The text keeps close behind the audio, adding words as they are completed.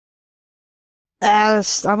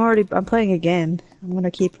I'm playing again. I'm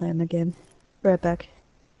gonna keep playing again. Right back.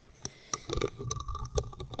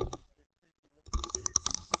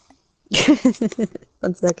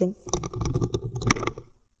 One second.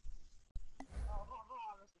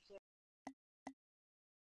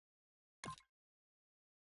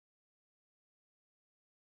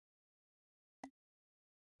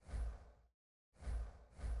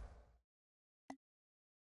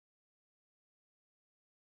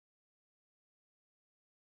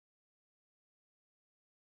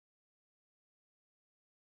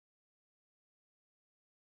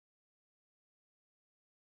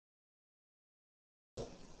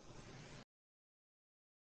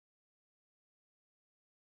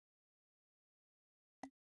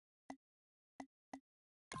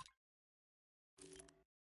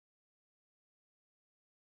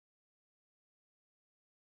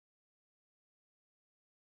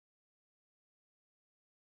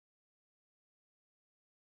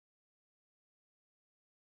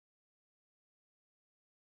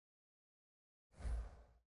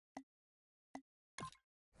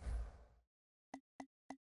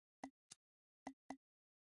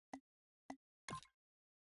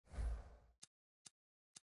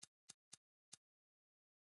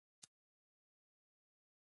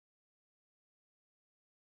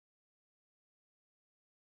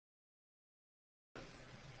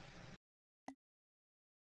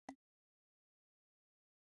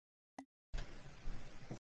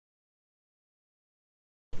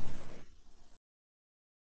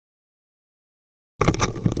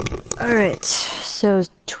 Alright, so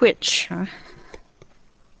Twitch, huh?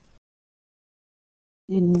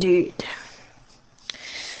 Indeed.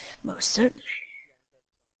 Most certainly.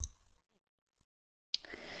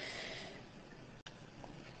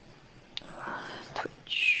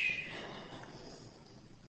 Twitch.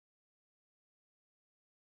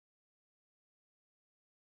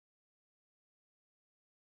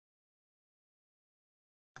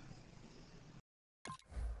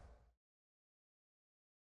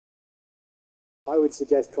 I would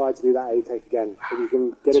suggest try to do that A take again. If you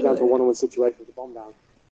can get it down to a one-on-one situation with the bomb down,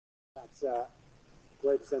 that's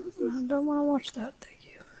great percentages. I don't want to watch that, thank you.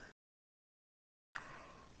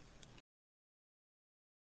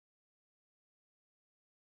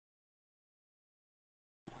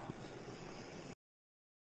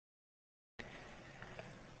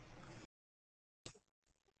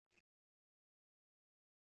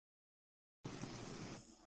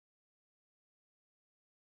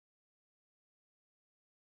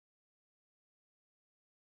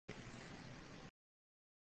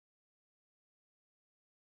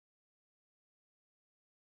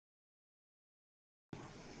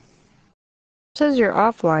 It says you're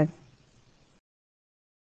offline.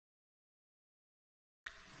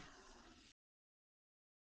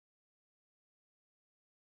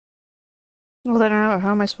 Well, then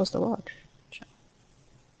how am I supposed to watch?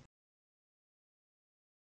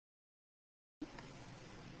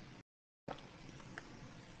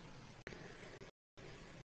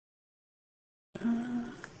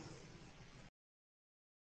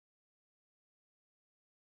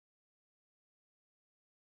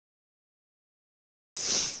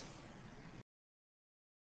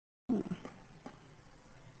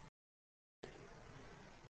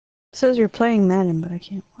 It says you're playing Madden, but I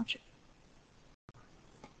can't watch it.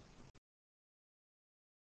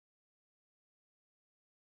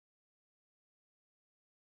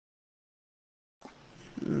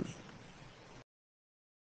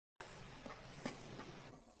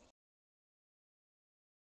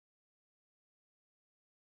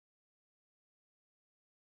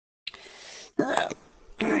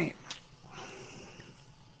 Alright.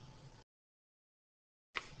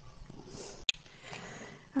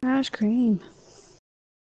 Ice cream.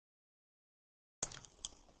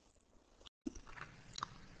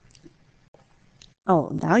 Oh,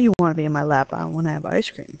 now you want to be in my lap. I want to have ice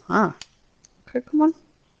cream, huh? Okay, come on.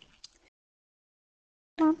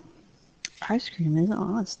 Come on. Ice cream is,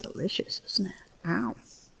 oh, it's delicious, isn't it? Ow.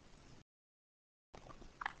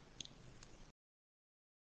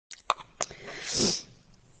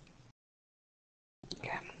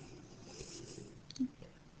 Okay.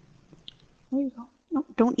 There you go. No,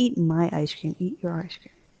 don't eat my ice cream. Eat your ice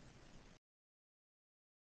cream.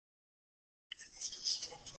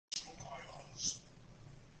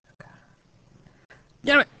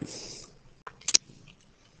 Damn it!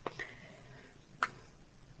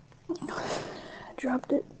 I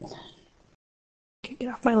dropped it. Okay, get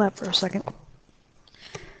off my lap for a second.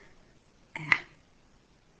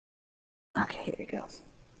 Okay, here you go.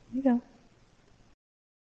 Here you go.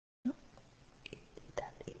 Eat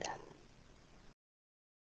that, eat that.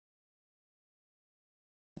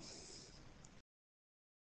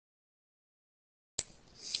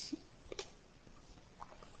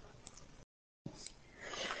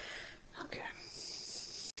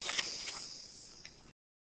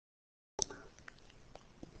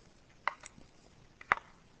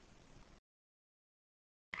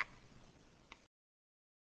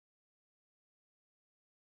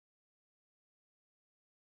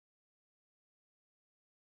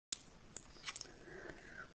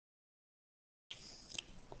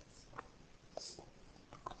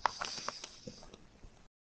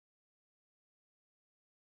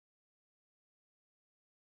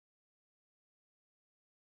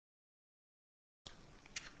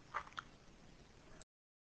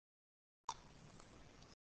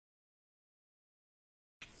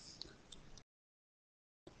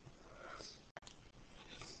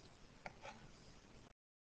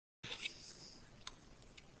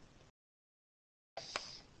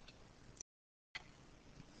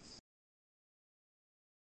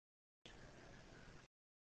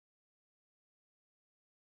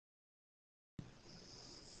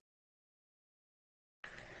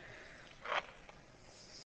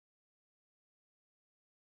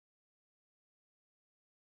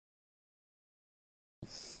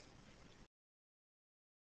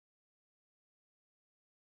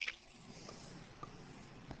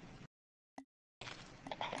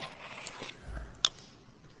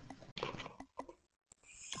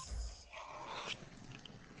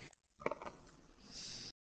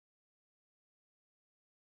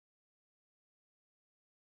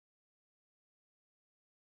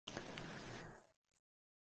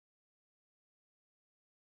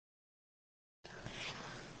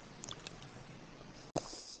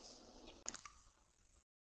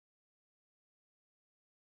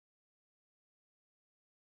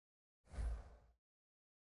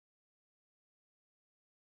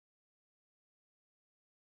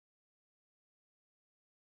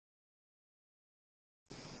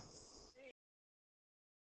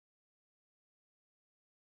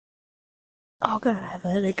 Oh god, I have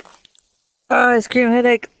a headache. Oh, ice cream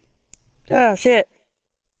headache. Oh shit.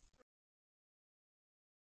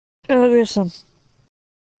 Oh, here's some.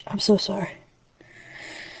 I'm so sorry.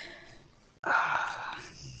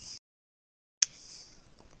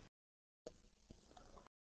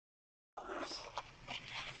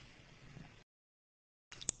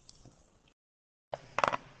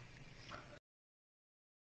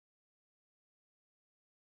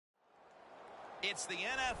 It's the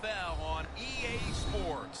NFL on EA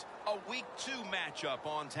Sports. A Week 2 matchup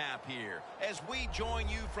on tap here as we join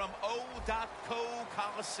you from O.Co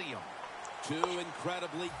Coliseum. Two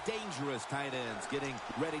incredibly dangerous tight ends getting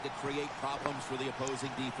ready to create problems for the opposing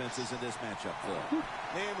defenses in this matchup, Phil.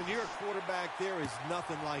 Man, when you're a quarterback, there is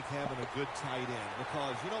nothing like having a good tight end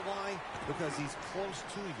because, you know why? Because he's close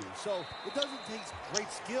to you. So it doesn't take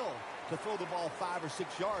great skill to throw the ball 5 or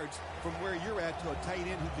 6 yards from where you're at to a tight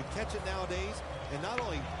end who can catch it nowadays. And not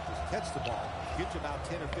only just catch the ball, get you about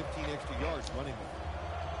 10 or 15 extra yards running with it.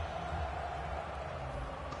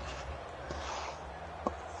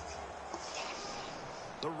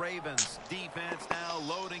 The Ravens defense now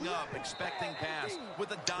loading up, expecting pass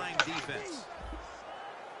with a dime defense.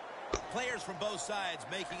 Players from both sides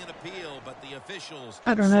making an appeal, but the officials.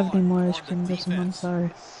 I don't have any more ice cream. I'm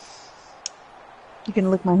sorry. You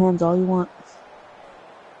can lick my hands all you want.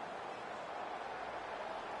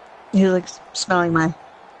 He likes smelling my...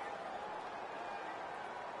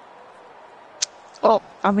 Oh,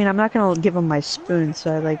 I mean, I'm not gonna give him my spoon,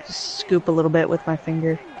 so I like scoop a little bit with my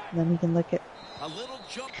finger, and then he can lick it. A little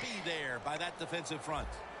jumpy there by that defensive front.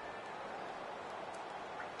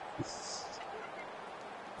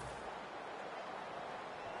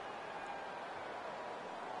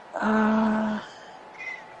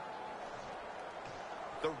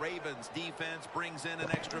 The Ravens defense brings in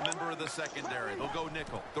an extra member of the secondary. They'll go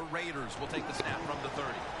nickel. The Raiders will take the snap from the 30.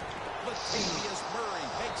 Latavius Murray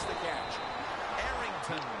makes the catch.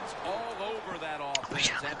 Arrington's all over that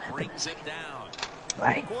offense and brings it down.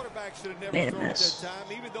 Right. Quarterback should have never thrown it that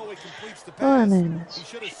time, even though he completes the Oh, pass. He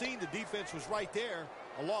should have seen the defense was right there.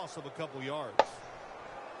 A loss of a couple yards.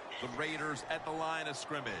 The Raiders at the line of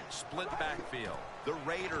scrimmage. Split backfield. The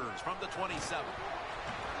Raiders from the 27.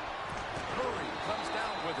 Murray comes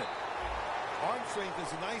down with it. Arm strength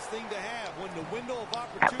is a nice thing to have when the window of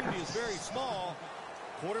opportunity is very small.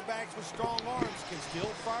 Quarterbacks with strong arms can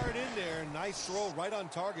still fire it in there. Nice throw right on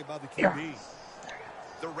target by the QB.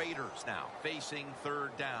 The Raiders now facing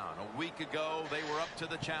third down. A week ago, they were up to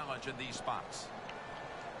the challenge in these spots.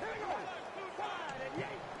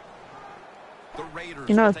 The Raiders.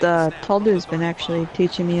 You know, the tall dude's been actually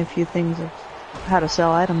teaching me a few things of how to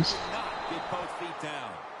sell items. Get both feet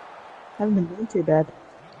down. Haven't been doing too bad.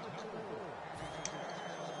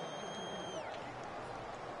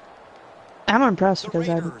 I'm impressed because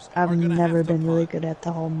I've never been really good at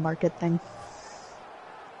the whole market thing.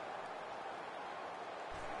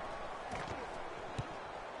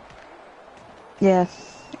 Yeah,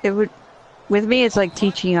 it would. With me, it's like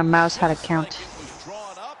teaching a mouse how to count.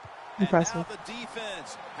 Impressive. And now the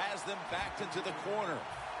defense has them backed into the corner.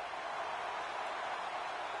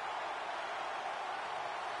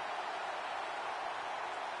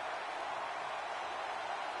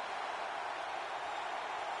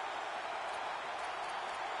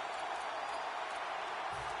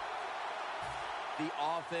 The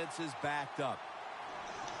offense is backed up.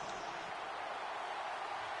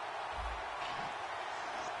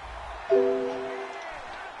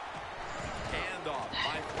 Handoff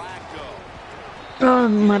by Flacco. Oh,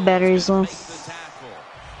 my battery's low. And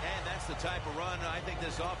that's the type of run I think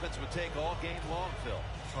this offense would take all game long, Phil.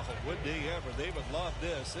 Oh, wouldn't they ever? They would love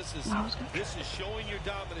this. This is showing your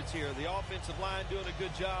dominance here. The offensive line doing a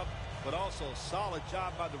good job, but also a solid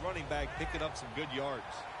job by the running back picking up some good yards.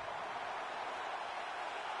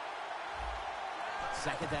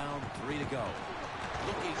 Second down, 3 to go.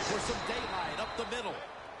 Looking for some daylight up the middle.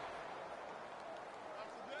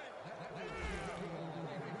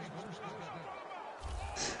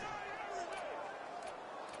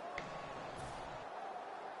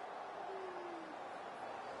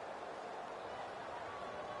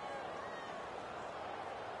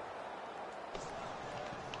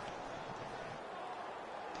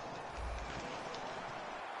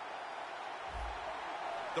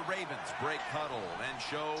 The Ravens break huddle and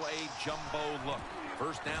show a jumbo look.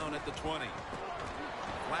 First down at the 20.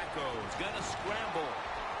 Flacco's going to scramble.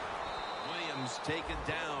 Williams taken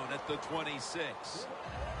down at the 26.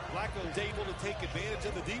 Flacco's able to take advantage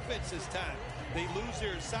of the defense this time. They lose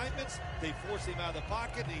their assignments. They force him out of the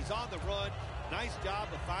pocket, and he's on the run. Nice job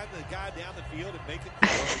of finding the guy down the field and making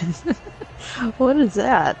it. What is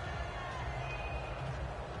that?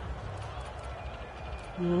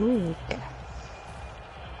 Ooh.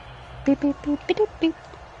 Beep, beep, beep, beep, beep, beep.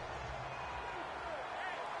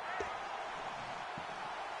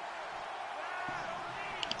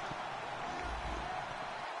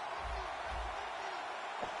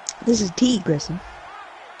 This is tea, Grissom.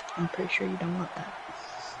 I'm pretty sure you don't want that.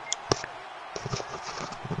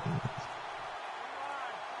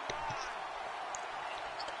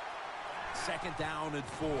 Second down and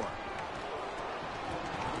 4.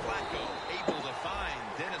 Flacco able to find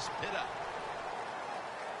Dennis Pitta.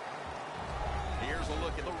 Here's a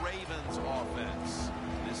look at the Ravens offense.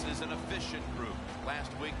 This is an efficient group.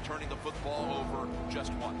 Last week turning the football over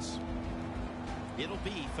just once. It'll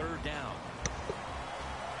be third down.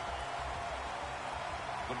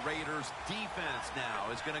 The Raiders defense now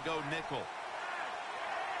is going to go nickel.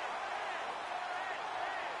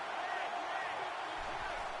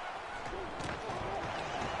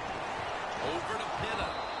 Over to Pitta.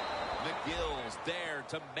 McGill's there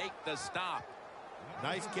to make the stop.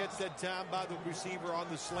 Nice catch that time by the receiver on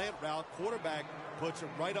the slant route. Quarterback puts him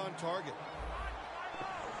right on target.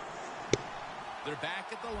 They're back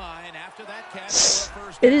at the line after that catch for a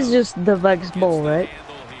first It down. is just the Vex Bowl, right?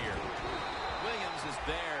 Williams is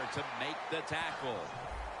there to make the tackle.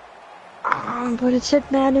 But it said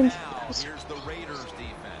Madden. Now, here's the Raiders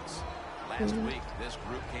defense. Last week, this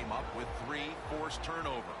group came up with 3 forced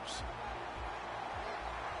turnovers.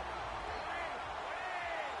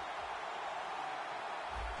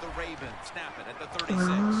 The Ravens snap it at the 36.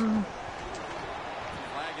 Flag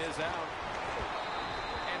is out.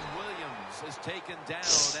 And Williams is taken down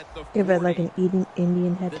at the 40. Give it like an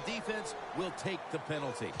Indian head. The defense will take the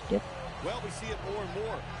penalty. Yep. Well, we see it more and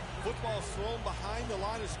more. Football's thrown behind the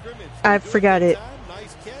line of scrimmage. I forgot it.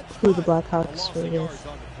 Nice catch, Who the but Blackhawks a loss were of with. yards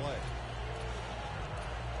on the play.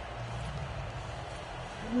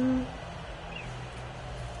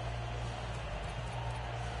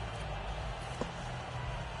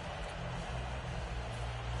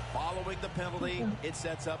 Following the penalty, it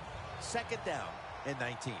sets up second down and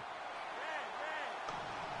 19.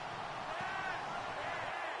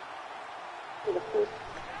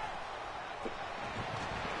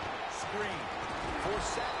 Screen.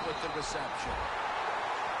 Forsett with the reception.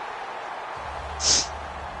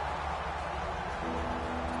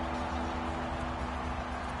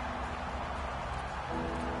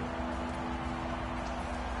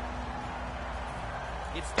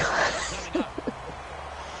 It's the coming up.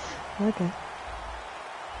 Okay.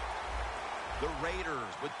 The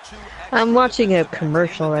Raiders with 2 I'm watching a extra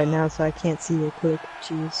commercial right defensive now, so I can't see the clip.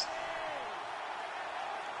 Jeez.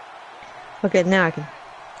 Okay, now I can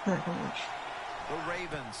watch. The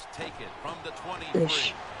Ravens take it from the 23.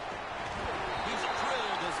 Ish. He's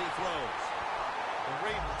drilled as he throws. The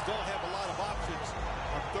Ravens don't have a lot of options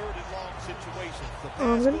on third and long situations. The Oh,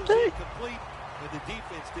 I'm pass gonna goes take. incomplete, and the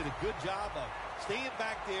defense did a good job of staying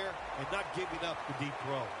back there and not giving up the deep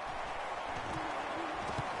throw.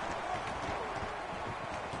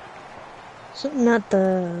 So not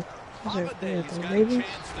the. Holiday, The he's got a Ravens.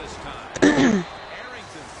 chance this time.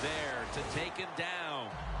 Arrington's there to take him down.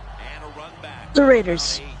 And a run back. The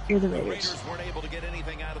Raiders. Down 8. You're the The Raiders. Raiders weren't able to get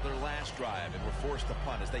anything out of their last drive and were forced to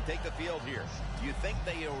punt as they take the field here. Do you think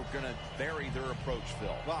they are going to vary their approach,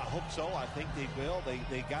 Phil? Well, I hope so. I think they will.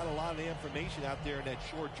 They got a lot of information out there in that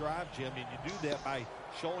short drive, Jim, and you do that by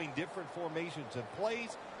showing different formations and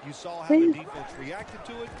plays. You saw how the defense reacted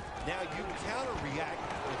to it. Now you counter-react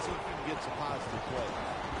and see if you can get some positive play.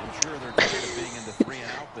 I'm sure they're tired of being in the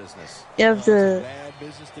 3-and-out business. You have It's a to. bad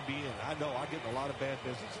business to be in. I know. I get in a lot of bad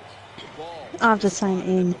businesses. Ball I'll have to sign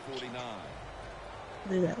in. at the 49.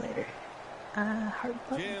 Do that later. Hard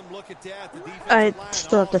button. Jim, look at that. The defensive I line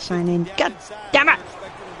still have to all sign in. shifting God down inside. damn it! They're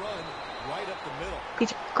expecting a run right up the middle.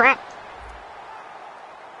 Piece of crap.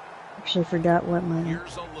 Actually forgot what my.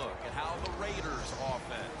 Here's a look at how the Raiders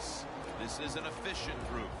offense. This is an efficient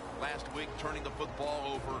group. Last week turning the football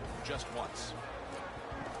over just once.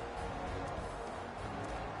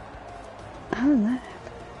 How did that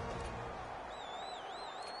happen?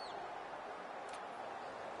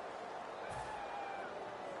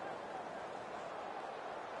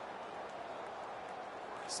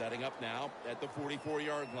 Setting up now at the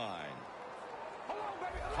 44-yard line.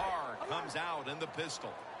 Carr comes out in the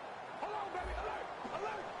pistol.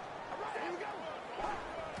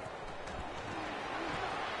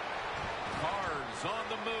 Carr's on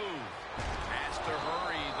the move. Has to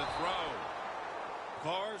hurry the throw.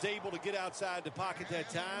 Carr's able to get outside the pocket that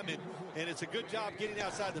time, and it's a good job getting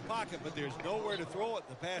outside the pocket, but there's nowhere to throw it.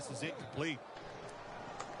 The pass is incomplete.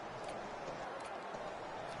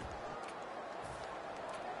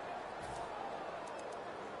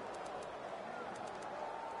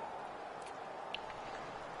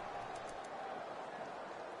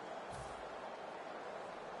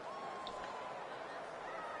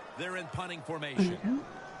 They're in punting formation.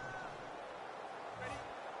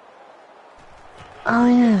 Oh,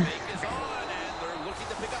 yeah. Fake is on, and they're looking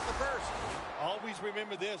to pick up the first. Always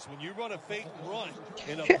remember this, when you run a fake and run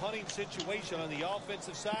in a punting situation on the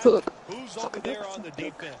offensive side, who's over there on the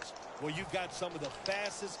defense? Well, you've got some of the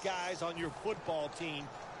fastest guys on your football team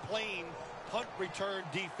playing punt return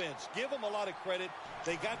defense. Give them a lot of credit.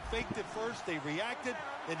 They got faked at first, they reacted,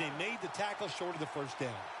 and they made the tackle short of the first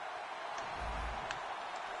down.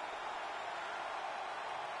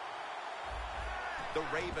 The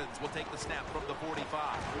Ravens will take the snap from the 45.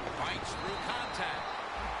 Fights through contact.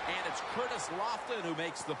 And it's Curtis Lofton who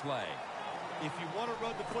makes the play. If you want to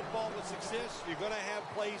run the football with success, you're going to have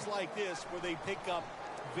plays like this where they pick up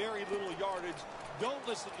very little yardage. Don't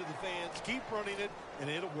listen to the fans. Keep running it, and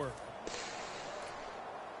it'll work.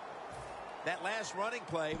 That last running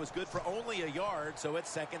play was good for only a yard, so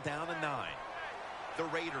it's 2nd down and 9. The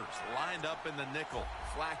Raiders lined up in the nickel.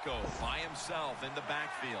 Flacco by himself in the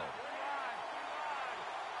backfield.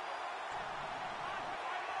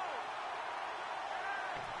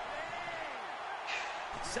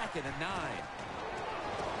 Second and 9.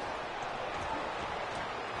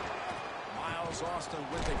 Miles Austin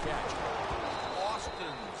with the catch.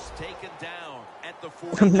 Austin's taken down at the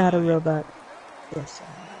 49. I'm not a robot. Yes.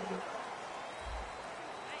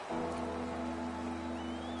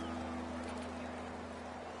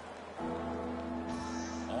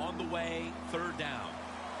 On the way, 3rd down.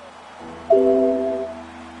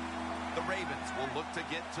 The Ravens will look to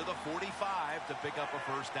get to the 45 to pick up a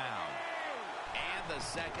first down. And the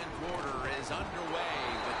second quarter is underway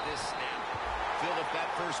with this snap. Phil, if that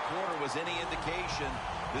first quarter was any indication,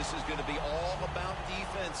 this is going to be all about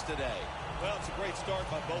defense today. Well, it's a great start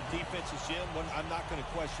by both defenses, Jim. I'm not going to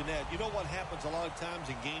question that. You know what happens a lot of times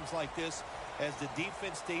in games like this? As the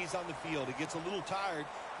defense stays on the field, it gets a little tired.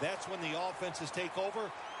 That's when the offenses take over.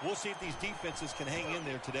 We'll see if these defenses can hang in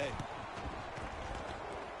there today.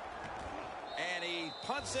 And he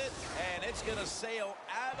punts it, and it's going to sail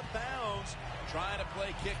out of bounds, trying to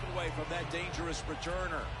play kick away from that dangerous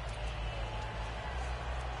returner.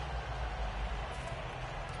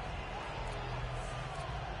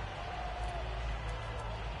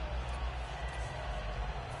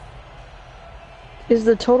 Is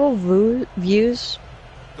the total views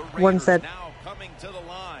ones that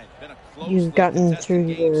you've gotten through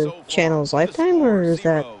your channel's lifetime, or is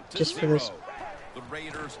that just for this? The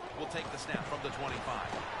Raiders will take the snap from the 25.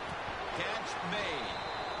 Catch made.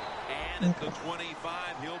 And at the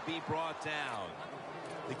 25, he'll be brought down.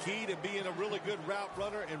 The key to being a really good route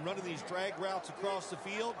runner and running these drag routes across the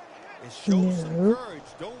field is show some courage.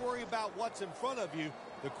 Don't worry about what's in front of you.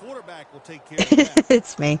 The quarterback will take care of that.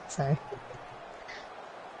 It's me. Sorry.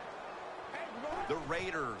 The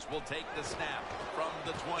Raiders will take the snap from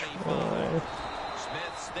the 25.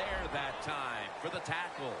 Smith's there that time for the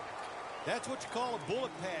tackle. That's what you call a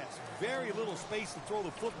bullet pass. Very little space to throw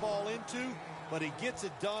the football into, but he gets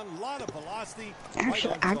it done. A lot of velocity.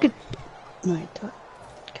 Actually, I could. Can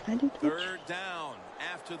I do Twitch? 3rd down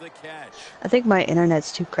after the catch. I think my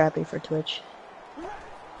internet's too crappy for Twitch.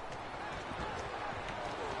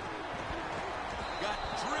 Got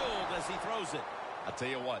drilled as he throws it. I'll tell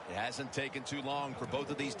you what, it hasn't taken too long for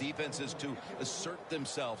both of these defenses to assert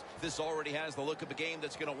themselves. This already has the look of a game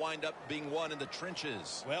that's going to wind up being won in the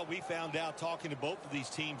trenches. Well, we found out talking to both of these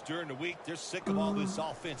teams during the week, they're sick of all this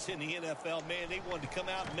offense in the NFL. Man, they wanted to come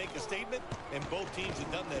out and make a statement, and both teams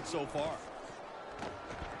have done that so far.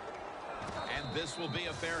 And this will be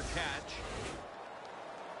a fair catch.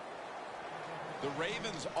 The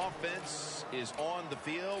Ravens offense is on the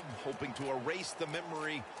field, hoping to erase the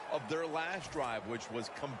memory of their last drive, which was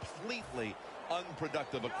completely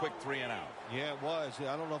unproductive, a quick 3-and-out. Yeah, it was.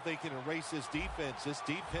 I don't know if they can erase this defense. This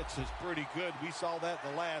defense is pretty good. We saw that in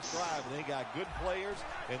the last drive. They got good players,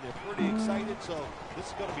 and they're pretty excited, so this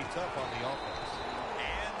is going to be tough on the offense.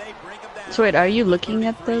 And they bring them down. So wait, are you looking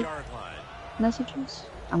at the messages?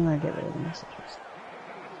 I'm going to get rid of the messages.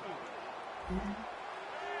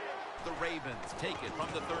 The Ravens take it from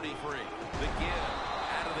the 33. The give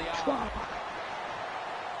out of the eye.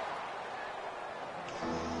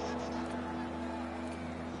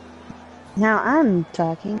 Now I'm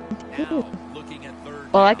talking. Now looking at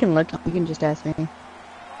 3rd Well, down. I can look. You can just ask me.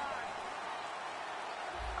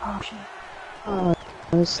 Oh shit. Oh,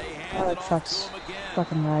 that sucks.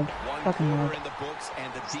 Fucking lag. Fucking lag. In the books,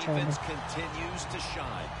 and the It's defense terrible. continues to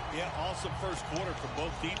shine. Yeah, awesome first quarter for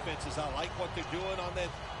both defenses. I like what they're doing on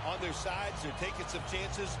their sides. They're taking some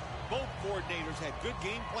chances. Both coordinators had good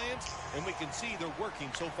game plans, and we can see they're working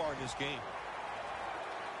so far in this game.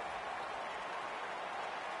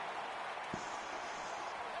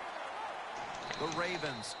 The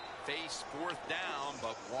Ravens face fourth down,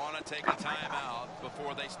 but want to take a timeout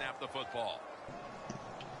before they snap the football.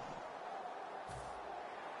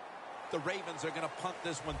 The Ravens are going to punt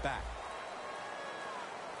this one back.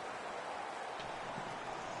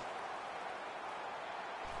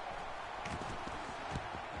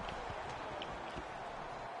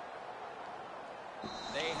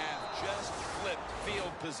 They have just flipped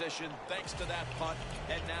field position thanks to that punt,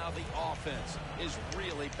 and now the offense is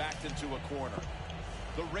really backed into a corner.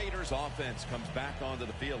 The Raiders offense comes back onto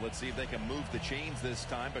the field. Let's see if they can move the chains this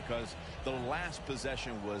time, because the last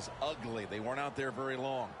possession was ugly. They weren't out there very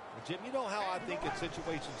long. Well, Jim, you know how I think in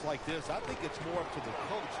situations like this, I think it's more up to the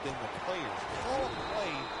coach than the players. Call a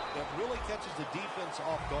play that really catches the defense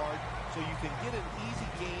off guard so you can get an easy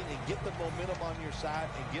gain and get the momentum on your side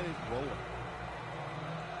and get it rolling.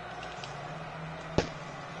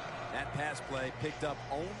 That pass play picked up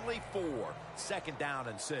only 4. 2nd down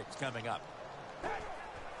and 6 coming up.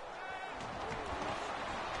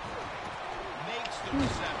 Makes the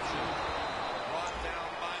reception. Brought down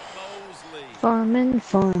by Mosley. Farming.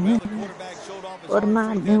 Well, the quarterback showed off his What am I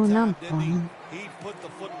arm doing? that I'm time, didn't he? farming. He put the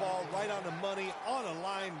football right on the money, on a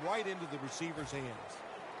line, right into the receiver's hands.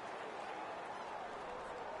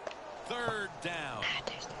 3rd down.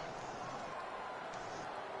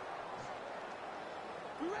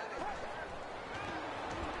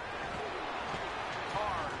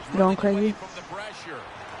 Going crazy. From the pressure.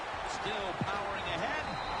 Still powering ahead.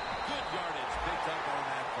 Good yardage picked up on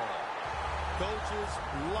that ball. Coaches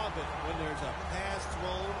love it when there's a pass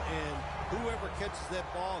thrown, and whoever catches that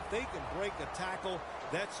ball, if they can break a tackle,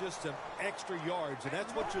 that's just some extra yards, and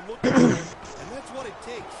that's what you're looking for, and that's what it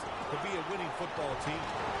takes to be a winning football team.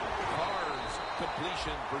 Carr's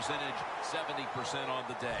completion percentage 70% on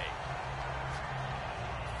the day.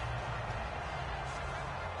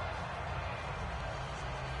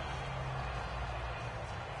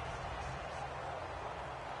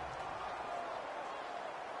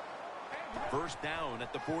 First down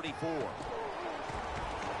at the 44. The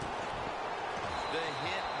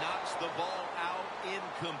hit knocks the ball out,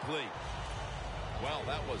 incomplete. Well,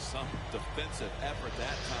 that was some defensive effort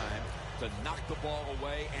that time to knock the ball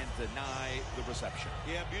away and deny the reception.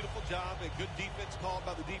 Yeah, beautiful job. A good defense called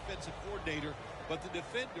by the defensive coordinator, but the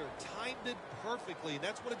defender timed it perfectly, and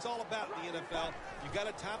that's what it's all about in the NFL. You got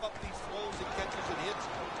to time up these throws and catches and hits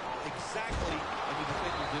exactly as the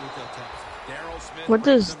defender did at that time. Darryl Smith. What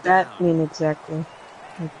does that mean exactly?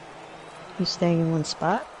 Like, he's staying in one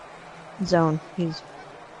spot? Zone. He's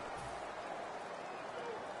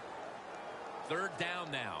 3rd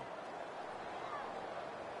down now.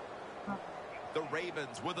 The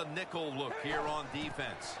Ravens with a nickel look here on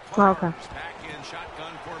defense. Oh, okay. Back in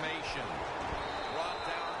shotgun formation. Brought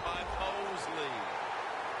down by Mosley.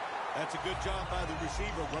 That's a good job by the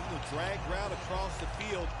receiver, running the drag route across the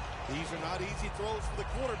field. These are not easy throws for the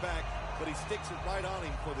quarterback, but he sticks it right on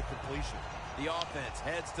him for the completion. The offense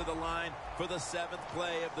heads to the line for the 7th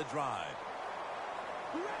play of the drive.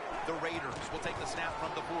 The Raiders will take the snap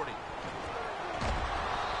from the 40.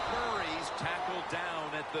 Murray's tackled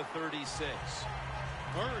down at the 36.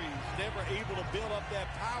 Murray's never able to build up that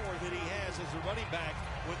power that he has as a running back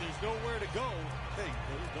when there's nowhere to go. Hey,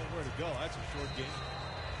 there's nowhere to go. That's a short game.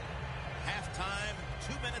 Halftime,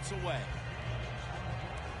 2 minutes away.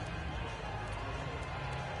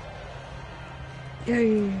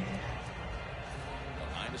 Yay. The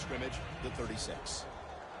line of scrimmage, the 36.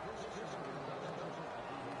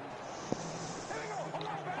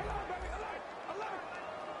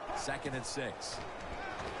 Second and 6.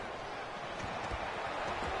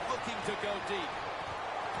 Looking to go deep.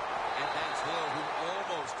 And that's Hill who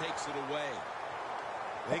almost takes it away.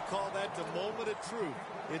 They call that the moment of truth.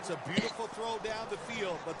 It's a beautiful throw down the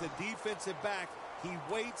field, but the defensive back, he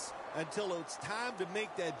waits until it's time to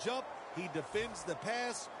make that jump. He defends the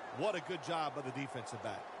pass. What a good job by the defensive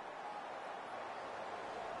back.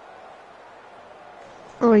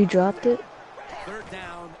 Oh, he dropped it? 3rd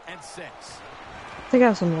down and 6. I think I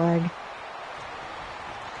have some lag. Gains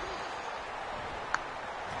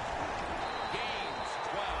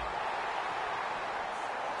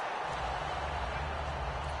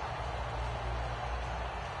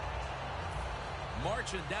 12.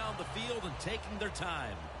 Marching down the field and taking their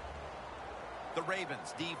time. The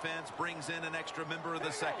Ravens defense brings in an extra member of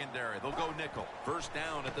the secondary. They'll go nickel. First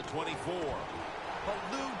down at the 24.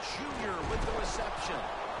 Ballou Jr. with the reception.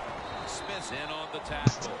 Smith's in on the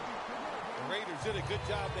tackle. The Raiders did a good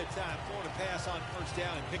job that time, throwing a pass on first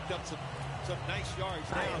down and picked up some nice yards.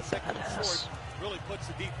 Now 2nd and short really puts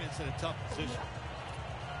the defense in a tough position.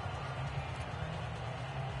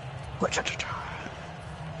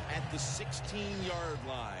 At the 16-yard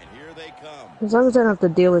line. Here they come. As long as I don't have to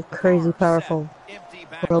deal with crazy powerful Empty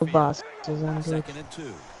world backfield. bosses, I'm good. 2nd and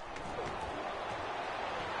 2.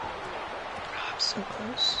 I'm so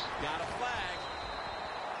close. Got a flag.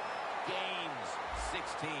 Gains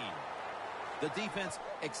 16. The defense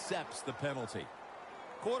accepts the penalty.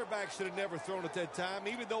 Quarterback should have never thrown at that time.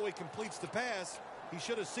 Even though he completes the pass, he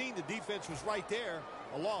should have seen the defense was right there.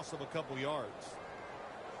 A loss of a couple yards.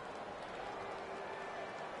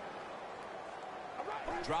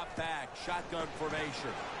 Drop back, shotgun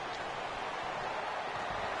formation.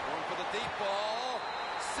 Going for the deep ball.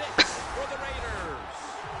 6 for the Raiders.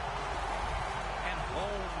 And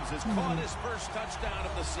Holmes has caught his first touchdown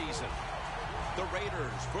of the season. The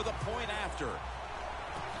Raiders for the point after.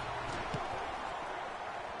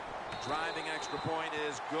 Driving extra point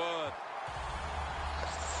is good.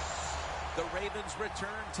 The Ravens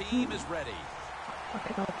return team is ready.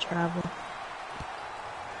 Okay, I'll travel.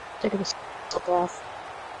 Take this off.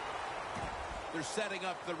 They're setting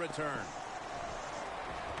up the return.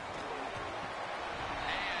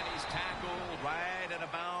 And he's tackled right at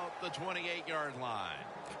about the 28-yard line.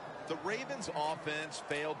 The Ravens offense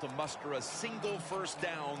failed to muster a single first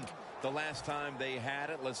down the last time they had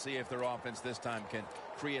it. Let's see if their offense this time can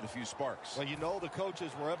create a few sparks. Well, you know the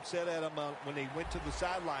coaches were upset at him when they went to the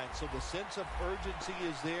sideline, so the sense of urgency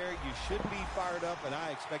is there. You should be fired up, and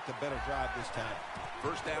I expect a better drive this time.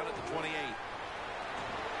 First down at the 28.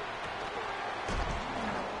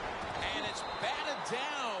 And it's batted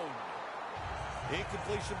down.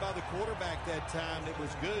 Incompletion by the quarterback that time. It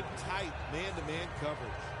was good, tight, man-to-man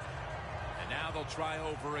coverage. And now they'll try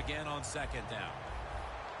over again on 2nd down.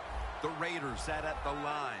 The Raiders set at the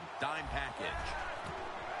line. Dime package.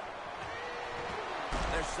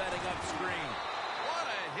 They're setting up screen. What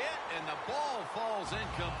a hit, and the ball falls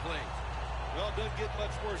incomplete. Well, it doesn't get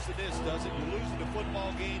much worse than this, does it? You're losing the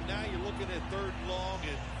football game. Now you're looking at 3rd and long,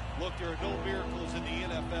 and look, there are no miracles in the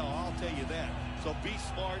NFL. I'll tell you that. So be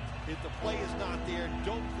smart. If the play is not there,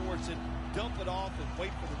 don't force it. Dump it off and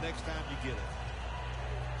wait for the next time you get it.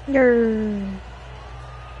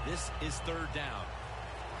 This is 3rd down.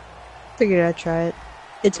 Figured I'd try it.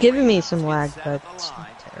 It's giving me some lag, but it's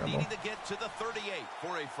not terrible. Needing to get to the 38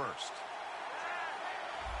 for a first.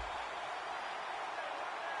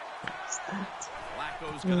 What's that?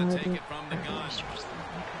 Flacco's going to take it from the gun.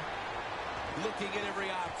 Looking at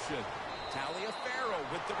every option. Taliaferro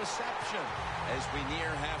with the reception. As we near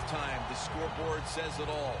halftime, the scoreboard says it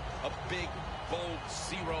all. A big, bold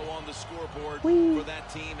 0 on the scoreboard for that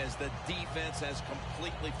team as the defense has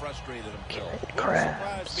completely frustrated them. It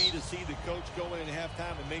surprised me to see the coach go in at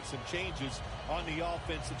halftime and make some changes on the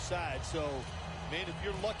offensive side. So, man, if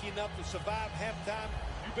you're lucky enough to survive halftime,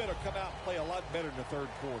 you better come out and play a lot better in the 3rd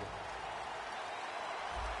quarter.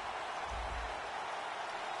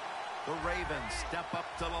 The Ravens step up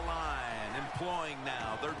to the line, employing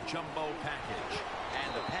now their jumbo package.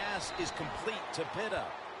 And the pass is complete to Pitta.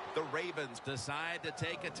 The Ravens decide to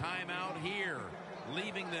take a timeout here,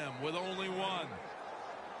 leaving them with only one.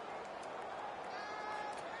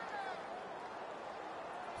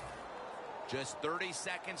 Just 30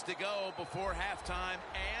 seconds to go before halftime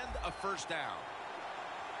and a first down.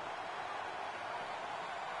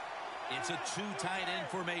 It's a 2 tight end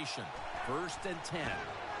formation. 1st and 10.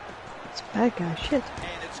 It's a bad guy, shit.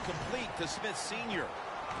 And it's complete to Smith Sr.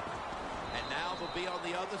 And now they'll be on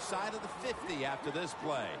the other side of the 50 after this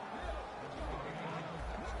play.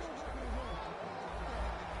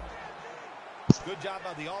 Good job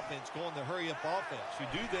by the offense going the hurry-up offense. You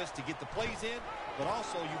do this to get the plays in, but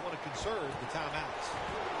also you want to conserve the timeouts.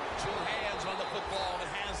 2 hands on the football and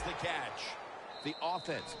has the catch. The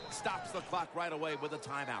offense stops the clock right away with a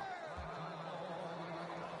timeout.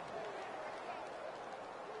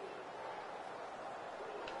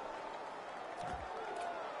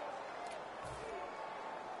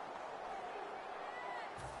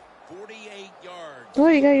 Oh,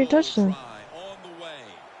 you got your touchdown. On the way.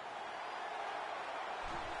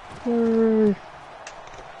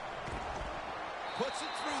 Puts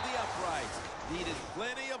it through the uprights. Needed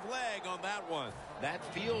plenty of leg on that one. That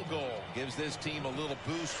field goal gives this team a little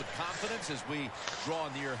boost of confidence as we draw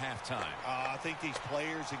near halftime. I think these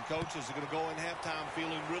players and coaches are going to go in halftime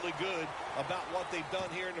feeling really good about what they've done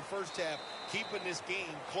here in the first half, keeping this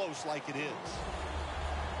game close like it is.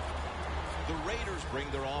 The Raiders bring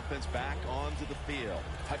their offense back onto the field.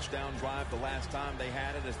 Touchdown drive the last time they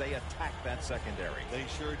had it as they attacked that secondary. They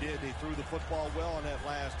sure did. They threw the football well on that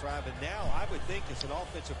last drive. And now I would think as an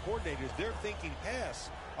offensive coordinator, they're thinking pass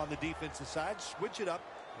on the defensive side. Switch it up.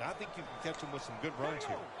 And I think you can catch them with some good runs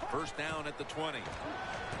here. First down at the 20.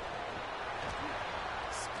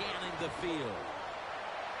 Scanning the field.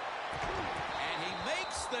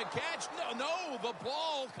 the catch. No, the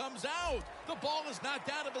ball comes out. The ball is knocked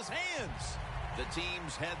out of his hands. The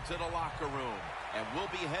teams head to the locker room, and we'll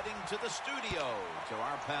be heading to the studio to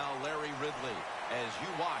our pal Larry Ridley as you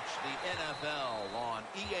watch the NFL on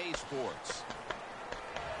EA Sports.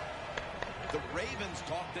 The Ravens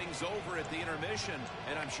talked things over at the intermission,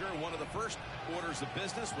 and I'm sure one of the first orders of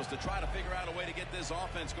business was to try to figure out a way to get this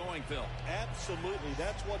offense going, Phil. Absolutely.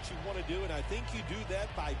 That's what you want to do, and I think you do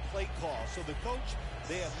that by play call. So the coach,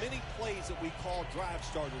 they have many plays that we call drive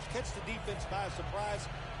starters. Catch the defense by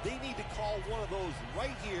surprise. They need to call one of those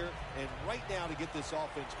right here and right now to get this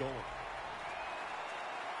offense going.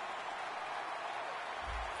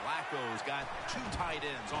 Flacco's got two tight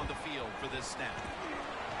ends on the field for this snap.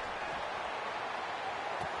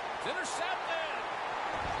 It's intercepted.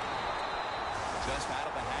 Just out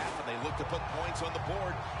of the half, and they look to put points on the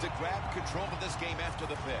board to grab control of this game after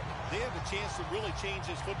the pick. They have a chance to really change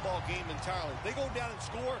this football game entirely. They go down and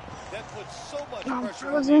score. That puts so much pressure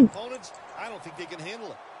on the opponents. I don't think they can handle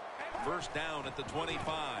it. First down at the 25.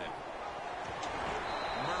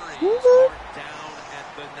 Murray marked down at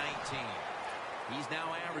the 19. He's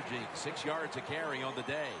now averaging 6 yards a carry on the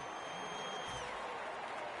day.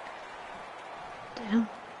 Damn.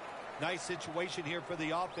 Nice situation here for the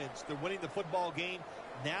offense. They're winning the football game.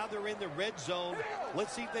 Now they're in the red zone.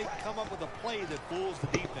 Let's see if they can come up with a play that fools the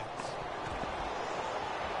defense.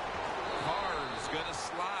 Carr's going to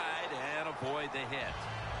slide and avoid the hit.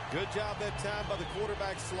 Good job that time by the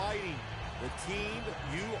quarterback sliding. The team,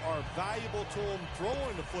 you are valuable to them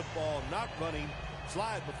throwing the football, not running.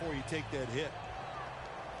 Slide before you take that hit.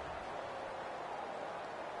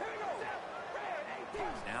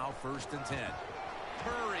 Now 1st and 10.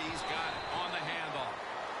 Murray's got it on the handoff.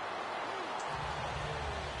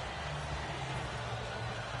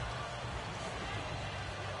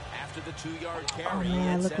 After the 2-yard carry,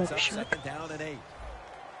 it sets up 2nd down and 8.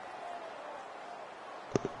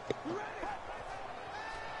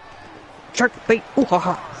 Shark bait. Ooh, ha,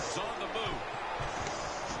 ha. It's on the move.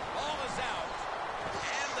 Ball is out.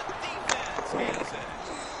 And the defense has it.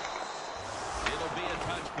 It'll be a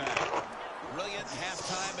touchback. Brilliant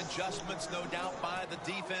halftime adjustments, no doubt, by the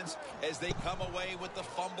defense as they come away with the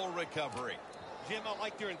fumble recovery. Jim, I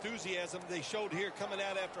like their enthusiasm they showed here coming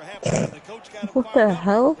out after halftime. The coach got them What fired the up,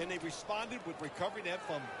 hell? and they responded with recovering that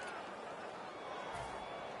fumble.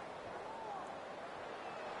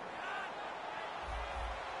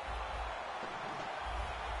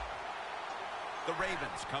 The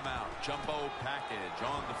Ravens come out. Jumbo package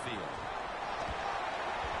on the field.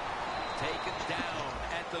 Taken down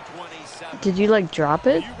at the 27. Did you like drop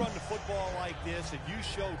it? When you run the football like this and you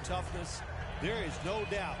show toughness, there is no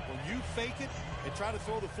doubt when you fake it and try to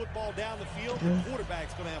throw the football down the field, the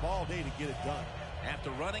quarterback's going to have all day to get it done. After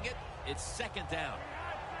running it, it's 2nd down.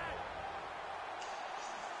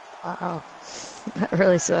 Wow. That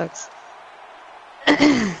really sucks.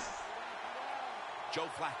 Joe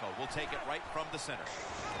Flacco will take it right from the center.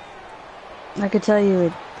 I could tell you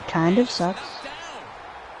it kind of sucks.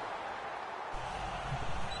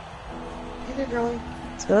 Keep it going.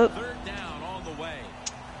 So, 3rd down on the way.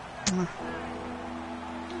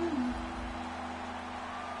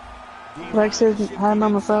 Like says, hi,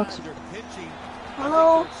 Mama Fox.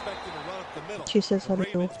 Hello. She says hi to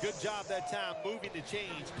Bill. Good job that time moving the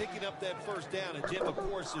chains, picking up that 1st down. And Jim, of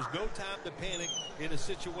course, there's no time to panic in a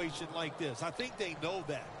situation like this. I think they know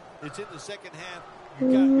that. It's in the 2nd half.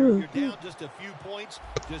 You're down just a few points.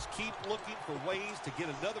 Just keep looking for ways to get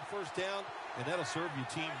another 1st down, and that'll serve your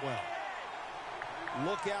team well.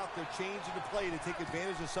 Look out, they're changing the play to take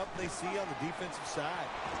advantage of something they see on the defensive side.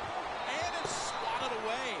 And it's swatted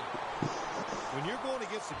away. When you're going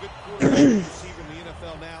against a good quarterback receiver in the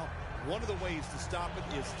NFL now, one of the ways to stop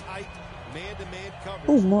it is tight man-to-man coverage.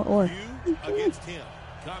 Ooh, more ore. You against him.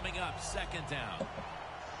 Coming up, 2nd down.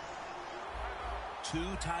 2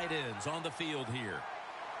 tight ends on the field here.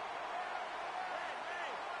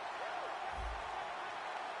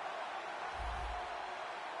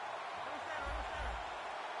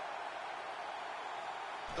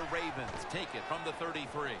 The Ravens take it from the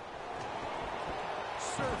 33.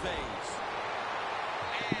 Surveys.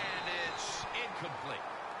 And it's incomplete.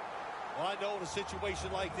 Well, I know in a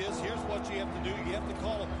situation like this, here's what you have to do. You have to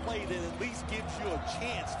call a play that at least gives you a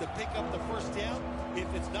chance to pick up the 1st down.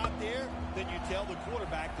 If it's not there, then you tell the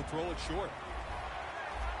quarterback to throw it short.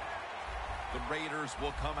 The Raiders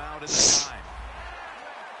will come out in the time.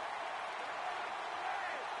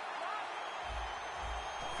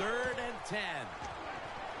 Third and 10.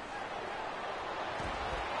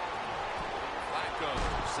 Flacco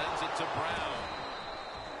sends it to Brown.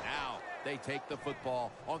 Now They take the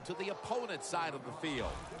football onto the opponent's side of the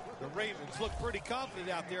field. The Ravens look pretty confident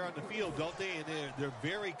out there on the field, don't they? And they're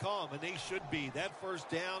very calm, and they should be. That first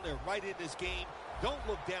down, they're right in this game. Don't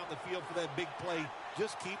look down the field for that big play.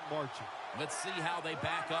 Just keep marching. Let's see how they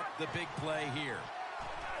back up the big play here.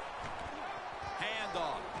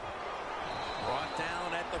 Handoff. Brought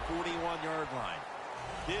down at the 41-yard line.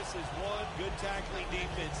 This is one good tackling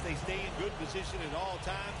defense. They stay in good position at all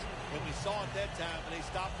times, and we saw it that time, and they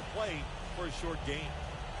stopped the play for a short gain.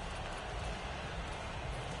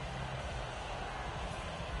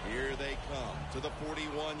 Here they come to the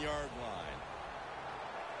 41-yard line.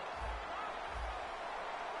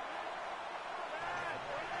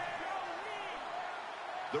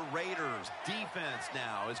 The Raiders defense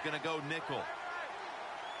now is going to go nickel.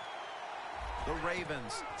 The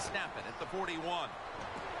Ravens snap it at the 41.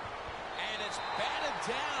 And it's batted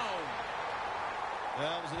down.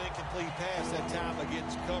 That was an incomplete pass that time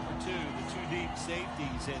against cover two, the two deep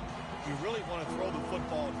safeties. And you really want to throw the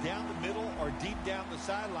football down the middle or deep down the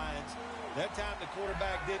sidelines. That time the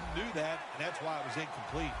quarterback didn't do that, and that's why it was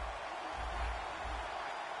incomplete.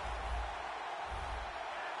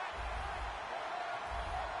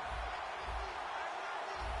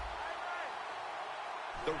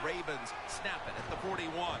 The Ravens snap it at the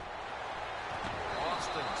 41.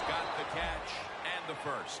 Austin's got the catch and the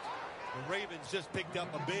first. The Ravens just picked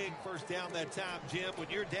up a big first down that time, Jim. When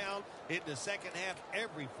you're down in the second half,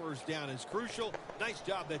 every first down is crucial. Nice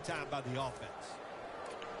job that time by the offense.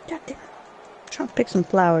 God damn. I'm trying to pick some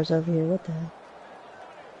flowers over here. What the hell?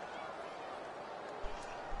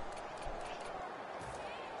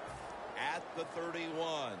 At the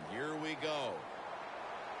 31. Here we go.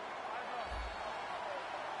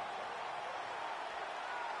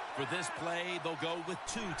 For this play, they'll go with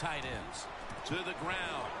two tight ends. To the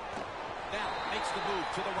ground. Now makes the move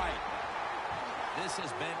to the right. This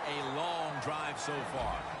has been a long drive so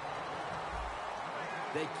far.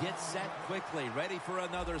 They get set quickly, ready for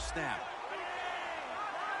another snap.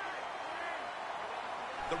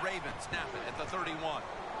 The Ravens snap it at the 31.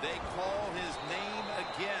 They call his name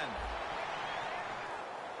again.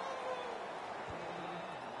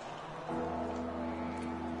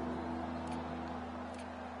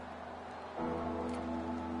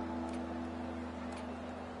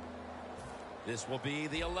 This will be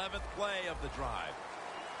the 11th play of the drive.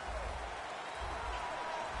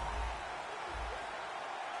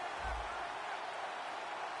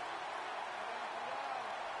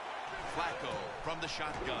 Flacco from the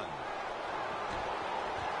shotgun.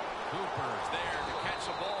 Cooper's there to catch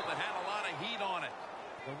a ball that had a lot of heat on it.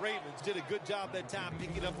 The Ravens did a good job that time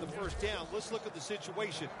picking up the first down. Let's look at the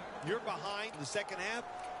situation. You're behind the second half.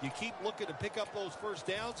 You keep looking to pick up those first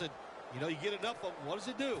downs, and you get enough of them. What does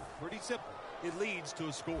it do? Pretty simple. It leads to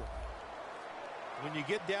a score. When you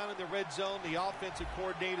get down in the red zone, the offensive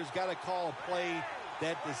coordinator's got to call a play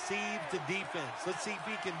that deceives the defense. Let's see if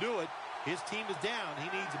he can do it. His team is down.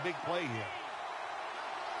 He needs a big play here.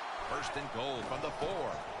 First and goal from the 4.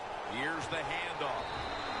 Here's the handoff.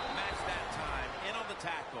 Match that time. In on the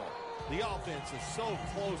tackle. The offense is so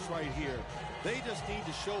close right here. They just need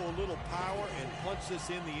to show a little power and punch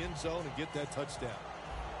this in the end zone and get that touchdown.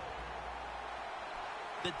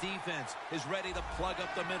 The defense is ready to plug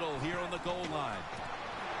up the middle here on the goal line.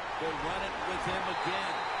 They'll run it with him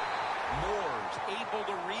again. Moore's able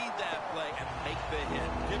to read that play and make the hit.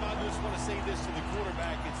 Jim, I just want to say this to the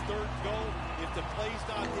quarterback. It's third and goal. If the play's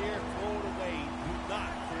not there, throw it away. Do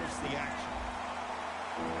not force the action.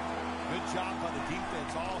 Good job by the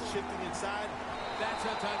defense, all shifting inside. That's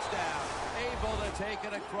a touchdown. Able to take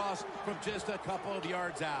it across from just a couple of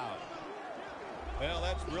yards out. Well,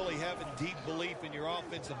 that's really having deep belief in your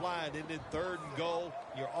offensive line. And then third and goal,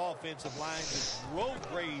 your offensive line just road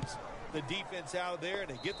grades the defense out of there, and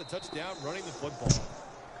they get the touchdown running the football.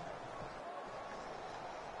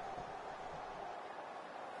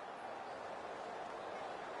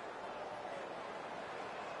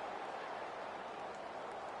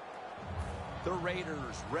 The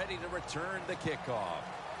Raiders ready to return the kickoff.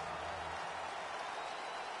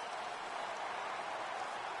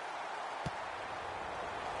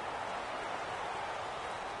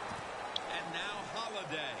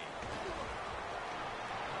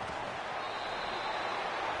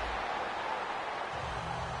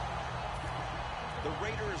 The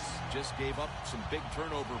Raiders just gave up some big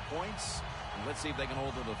turnover points. And let's see if they can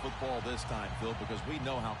hold to the football this time, Phil, because we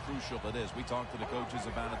know how crucial it is. We talked to the coaches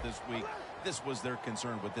about it this week. This was their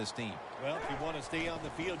concern with this team. Well, if you want to stay on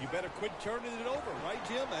the field, you better quit turning it over, right,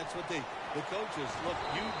 Jim? That's what the coaches look.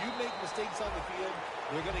 You make mistakes on the field,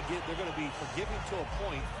 they're going to be forgiving to a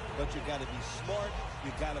point, but you got to be smart,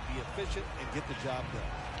 you got to be efficient, and get the job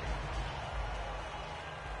done.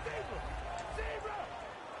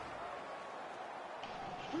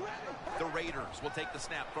 The Raiders will take the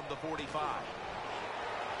snap from the 45.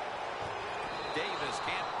 Davis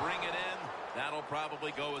can't bring it in. That'll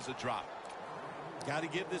probably go as a drop. Got to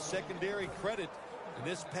give this secondary credit. In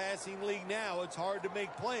this passing league now, it's hard to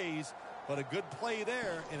make plays, but a good play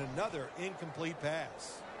there and another incomplete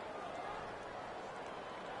pass.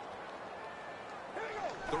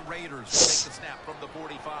 The Raiders will take the snap from the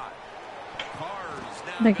 45.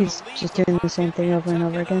 I think he's just doing the same thing over and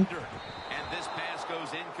over again. And this pass goes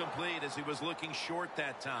incomplete as he was looking short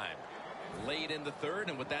that time. Late in the third,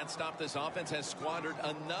 and with that stop, this offense has squandered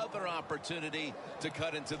another opportunity to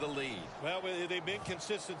cut into the lead. Well, they've been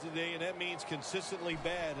consistent today, and that means consistently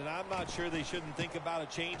bad. And I'm not sure they shouldn't think about a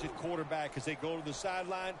change at quarterback as they go to the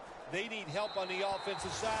sideline. They need help on the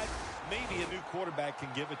offensive side. Maybe a new quarterback can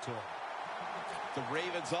give it to them. The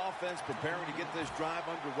Ravens offense preparing to get this drive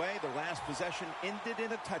underway. Their last possession ended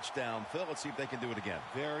in a touchdown. Phil, let's see if they can do it again.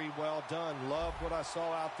 Very well done. Love what I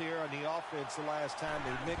saw out there on the offense the last time.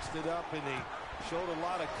 They mixed it up and they showed a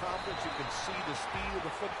lot of confidence. You can see the speed of the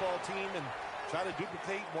football team and try to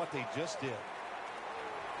duplicate what they just did.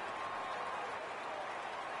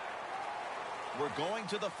 We're going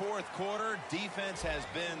to the fourth quarter. Defense has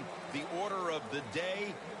been the order of the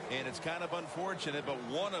day, and it's kind of unfortunate, but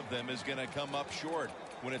one of them is going to come up short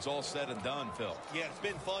when it's all said and done, Phil. Yeah, it's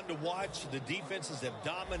been fun to watch. The defenses have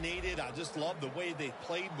dominated. I just love the way they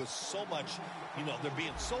played with so much, they're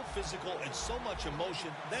being so physical and so much emotion.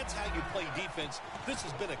 That's how you play defense. This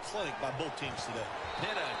has been a clinic by both teams today.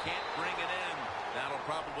 Pitta can't bring it in. That'll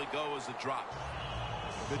probably go as a drop.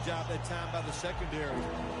 Good job that time by the secondary.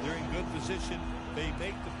 They're in good position. They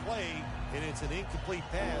make the play, and it's an incomplete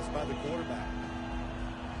pass by the quarterback.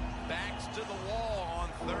 Backs to the wall on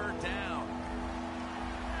third down.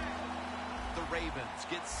 The Ravens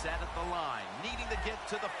get set at the line, needing to get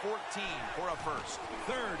to the 14 for a first.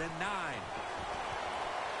 3rd and 9.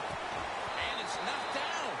 And it's knocked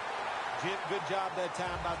down. Jim, good job that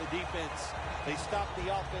time by the defense. They stopped the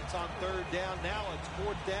offense on 3rd down. Now it's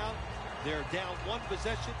 4th down. They're down one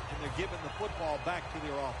possession, and they're giving the football back to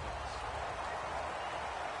their offense.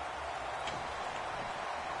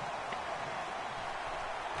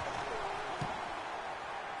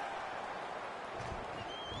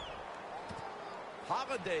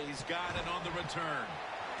 Holiday's got it on the return.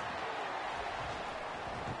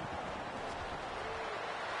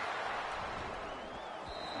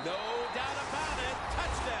 No doubt about it.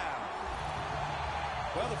 Touchdown.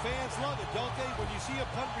 Well, the fans love it, don't they? When you see a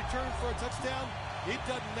punt return for a touchdown, it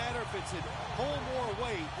doesn't matter if it's at home or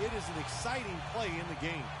away. It is an exciting play in the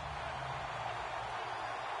game.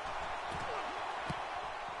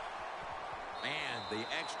 And the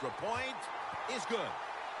extra point is good.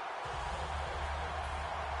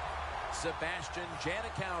 Sebastian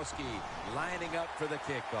Janikowski lining up for the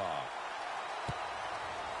kickoff.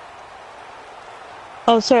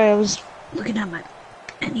 Oh, sorry, I was looking at my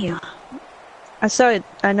menu. I saw it.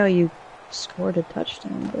 I know you scored a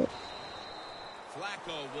touchdown, but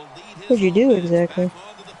what'd you do exactly?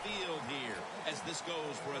 Onto the field here as this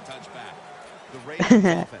goes for a touchback. The Ravens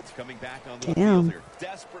offense coming back on the field here,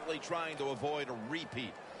 desperately trying to avoid a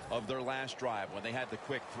repeat of their last drive when they had the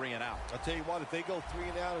quick 3 and out. I'll tell you what, if they go 3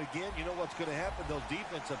 and out again, you know what's going to happen? Those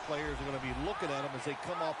defensive players are going to be looking at them as they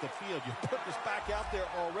come off the field. You put this back out there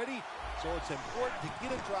already, so it's important to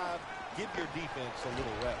get a drive, give your defense a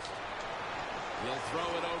little rest. He'll throw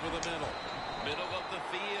it over the middle of the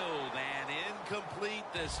field, and incomplete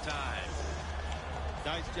this time.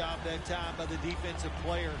 Nice job that time by the defensive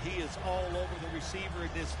player. He is all over the receiver in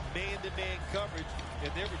this man-to-man coverage,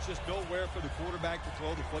 and there was just nowhere for the quarterback to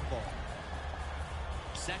throw the football.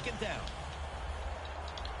 2nd down.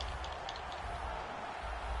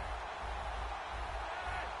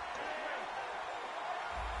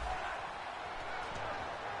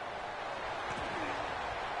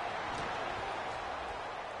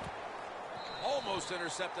 Almost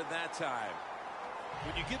intercepted that time.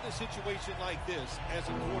 When you get in a situation like this, as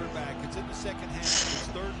a quarterback, it's in the second half, it's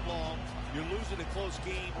 3rd and long, you're losing a close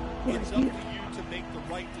game, it's up to you to make the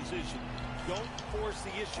right decision. Don't force the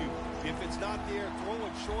issue. If it's not there, throw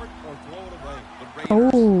it short or throw it away. The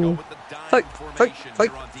Raiders go with the dime formation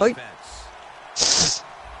here on defense.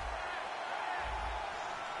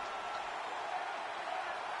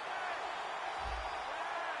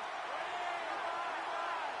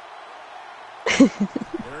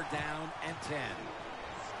 They're down and 10.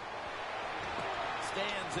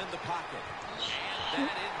 Stands in the pocket. And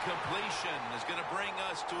that incompletion is going to bring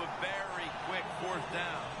us to a very quick 4th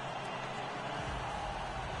down.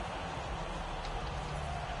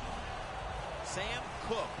 Sam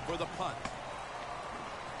Cook for the punt.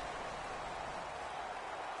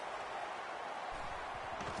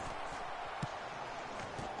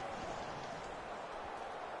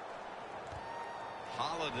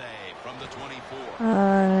 the 24.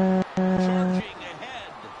 Charging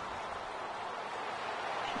ahead.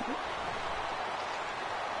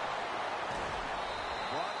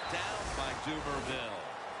 Brought down by Dumerville.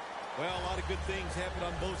 Well, a lot of good things happen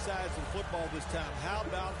on both sides of football this time. How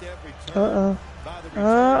about that return by the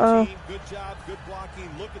return team? Good job, good blocking.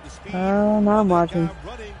 Look at the speed. Oh, now I'm watching.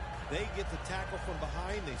 Running. They get the tackle from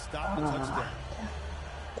behind. They stop the touchdown.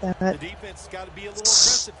 Damn The it. defense has got to be a little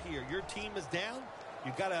aggressive here. Your team is down.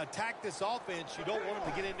 You've got to attack this offense. You don't want them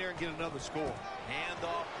to get in there and get another score.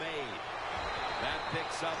 Handoff made. That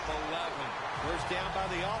picks up 11. First down by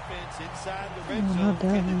the offense inside the red zone.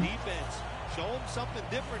 Can the defense show them something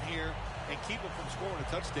different here and keep them from scoring a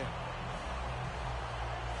touchdown?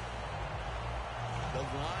 The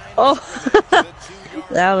line Oh,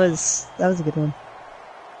 that was a good one.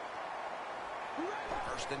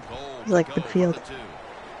 First and goal. Like the field.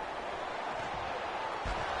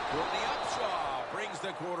 Courtney Upshaw brings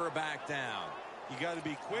the quarterback down. You got to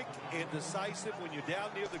be quick and decisive when you're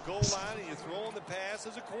down near the goal line and you're throwing the pass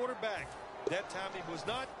as a quarterback. That time he was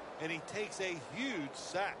not, and he takes a huge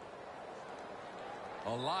sack.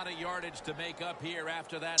 A lot of yardage to make up here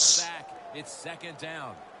after that sack. It's second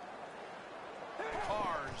down.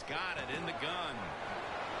 Carr's got it in the gun.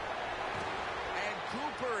 And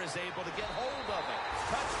Cooper is able to get hold of it.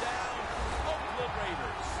 Touchdown, Oakland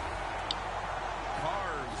Raiders.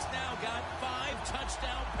 Carr's now got 5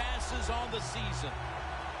 touchdown passes on the season.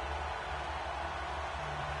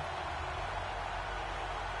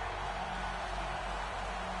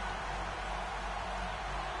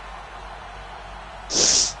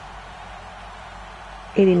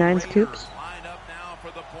 '89's Coops. Line up now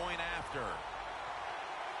for the point after.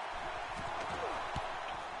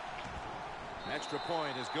 Extra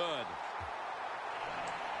point is good.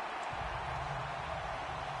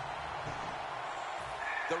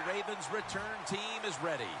 The Ravens return team is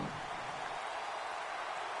ready.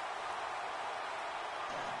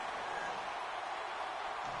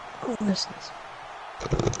 Oh, this is.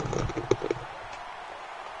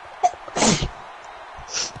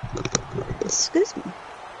 Excuse me.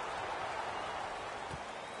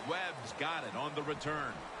 Webb's got it on the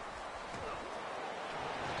return.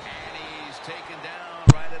 And he's taken down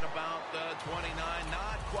right at about the 29,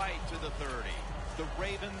 not quite to the 30. The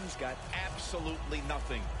Ravens got absolutely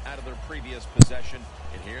nothing out of their previous possession,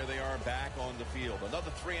 and here they are back on the field.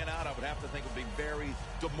 Another 3 and out, I would have to think, would be very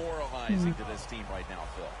demoralizing to this team right now,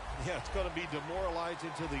 Phil. Yeah, it's going to be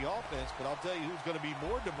demoralizing to the offense, but I'll tell you who's going to be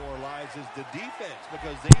more demoralized is the defense,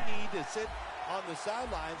 because they need to sit on the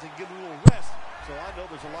sidelines and get a little rest. So I know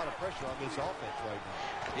there's a lot of pressure on this offense right now.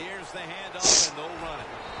 Here's the handoff, and they'll run it.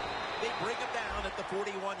 They bring him down at the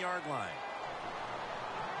 41-yard line.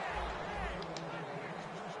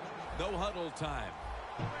 No huddle time.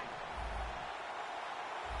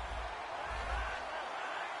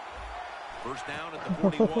 First down at the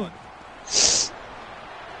 41.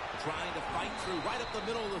 Trying to fight through right up the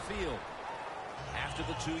middle of the field. After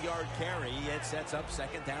the 2-yard carry, it sets up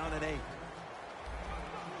second down and 8.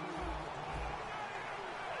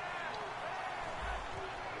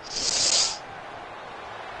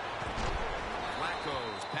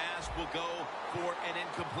 Flacco's pass will go for an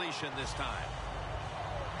incompletion this time.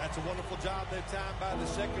 That's a wonderful job that time by the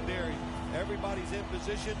secondary. Everybody's in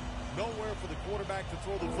position. Nowhere for the quarterback to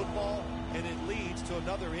throw the football, and it leads to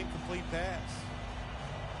another incomplete pass.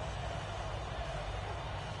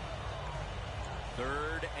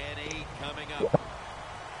 Third and 8 coming up.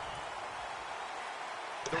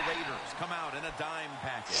 The Raiders come out in a dime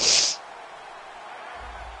package.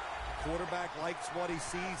 Quarterback likes what he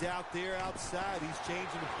sees out there outside. He's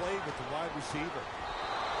changing the play with the wide receiver.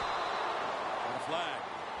 On a flag.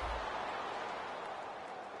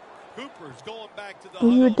 Cooper's going back to the Are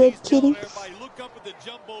you a huddle. dead He's telling kitty? everybody, look up at the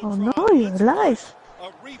jumbotron. Oh no, you're Let's alive.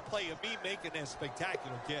 watch a replay of me making that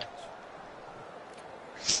spectacular catch.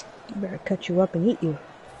 I better cut you up and eat you.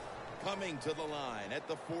 Coming to the line at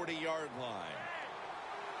the 40-yard line.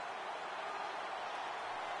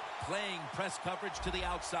 Playing press coverage to the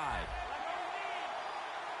outside.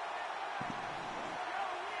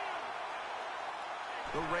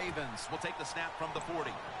 The Ravens will take the snap from the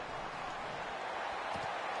 40.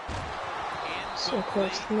 So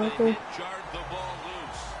close to They local. did jar the ball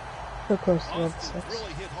loose. So close to Austin local 6.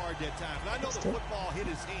 really hit hard that time. And I know the football hit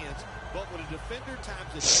his hands, but when a defender times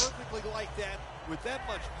it perfectly like that, with that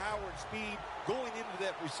much power and speed going into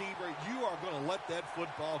that receiver, you are going to let that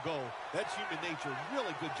football go. That's human nature.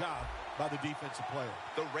 Really good job by the defensive player.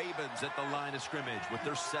 The Ravens at the line of scrimmage with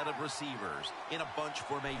their set of receivers in a bunch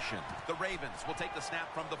formation. The Ravens will take the snap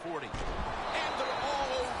from the 40. And they're all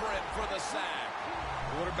over him for the sack.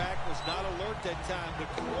 Quarterback was not alert that time. The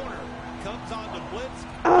corner comes on the blitz.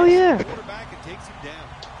 Oh, yeah. The quarterback and takes him down.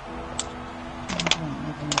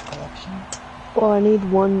 Well, I need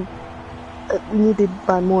one. We need to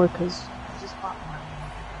buy more because I just bought one.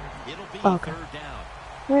 It'll be Okay. third down.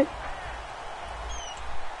 Right.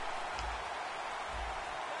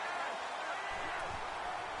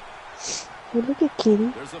 Hey, look at Kitty.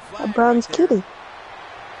 There's a A flag bronze right there. kitty.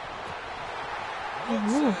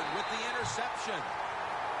 Wilson yeah. with the interception.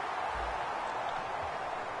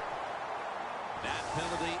 That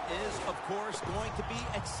penalty is, of course, going to be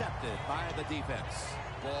accepted by the defense.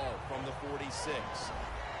 Ball from the 46.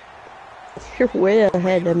 You're way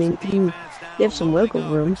ahead. I mean, you have some wiggle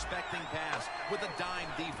room. Expecting pass with a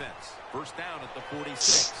dime defense. First down at the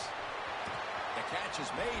 46. The catch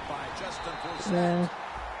is made by Justin Forsett. Yeah.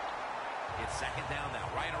 It's second down now,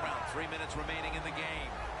 right around 3 minutes remaining in the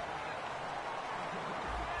game.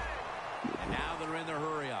 And now they're in their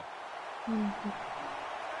hurry up.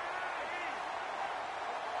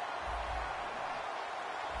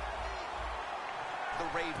 The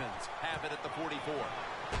Ravens have it at the 44.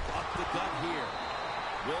 Up the gut here.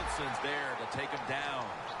 Wilson's there to take him down.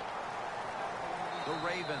 The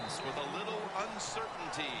Ravens with a little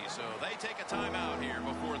uncertainty, so they take a timeout here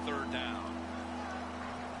before third down.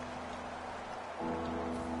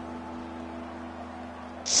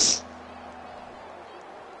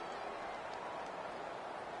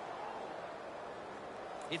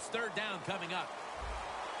 It's third down coming up.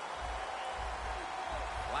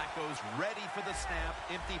 Flacco's ready for the snap.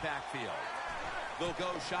 Empty backfield. They'll go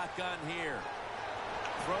shotgun here.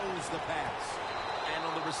 Throws the pass. And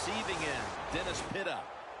on the receiving end, Dennis Pitta.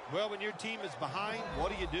 Well, when your team is behind,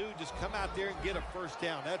 what do? Just come out there and get a first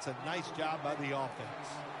down. That's a nice job by the offense.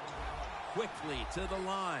 Quickly to the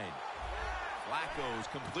line. Flacco's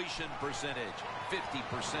completion percentage, 50%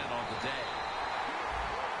 on the day.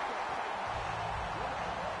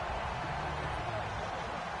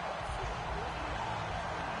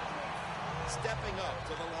 Stepping up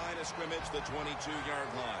to the line of scrimmage, the 22-yard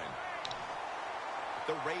line.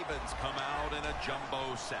 The Ravens come out in a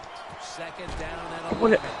jumbo set. Second down and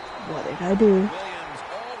 11. What did I do? Williams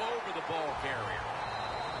all over the ball carrier.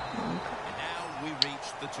 And now we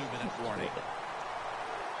reach the 2-minute warning.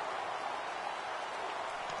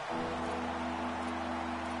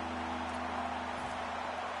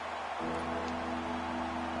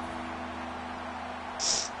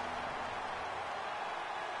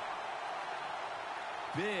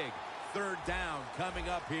 Big third down coming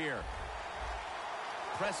up here.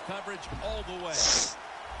 Press coverage all the way.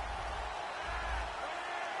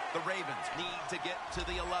 The Ravens need to get to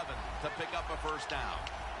the 11 to pick up a first down.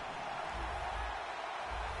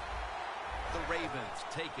 The Ravens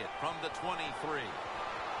take it from the 23.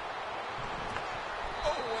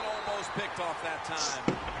 Oh, and almost picked off that time.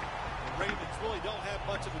 The Ravens really don't have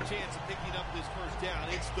much of a chance of picking up this first down.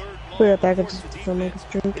 It's third long. Put it back Of up course, the to make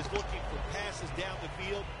defense a drink. is looking for passes down the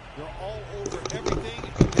field. They're all over everything.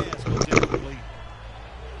 If the pass goes incomplete.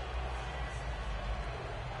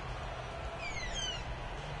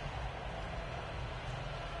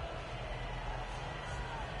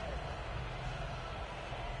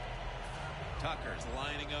 Tucker's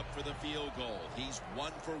lining up for the field goal. He's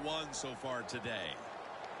 1 for 1 so far today.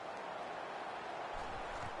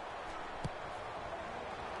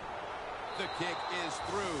 The kick is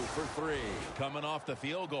through for 3. Coming off the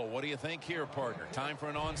field goal, what do you think here, partner? Time for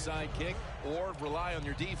an onside kick or rely on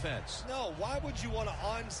your defense? No, why would you want to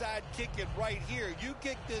onside kick it right here? You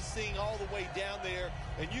kick this thing all the way down there,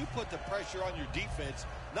 and you put the pressure on your defense,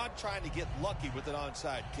 not trying to get lucky with an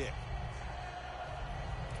onside kick.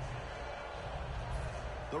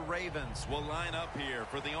 The Ravens will line up here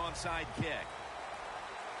for the onside kick.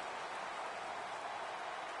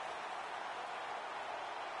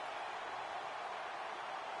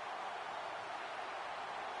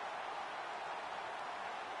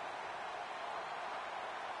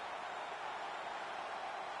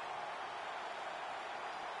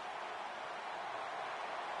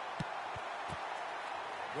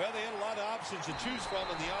 Well, they had a lot of options to choose from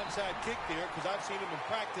in the onside kick there, because I've seen them in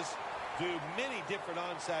practice do many different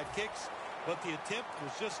onside kicks, but the attempt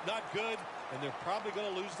was just not good, and they're probably going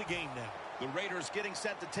to lose the game now. The Raiders getting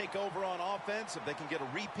set to take over on offense. If they can get a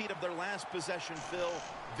repeat of their last possession, Phil,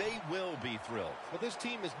 they will be thrilled. But this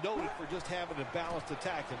team is noted for just having a balanced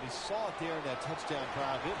attack, and we saw it there in that touchdown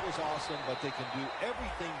drive. It was awesome, but they can do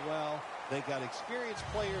everything well. They got experienced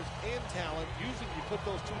players and talent. Usually you put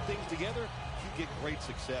those two things together, you get great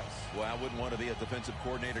success. Well, I wouldn't want to be a defensive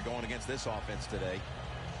coordinator going against this offense today.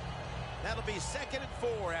 That'll be 2nd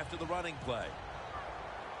and 4 after the running play.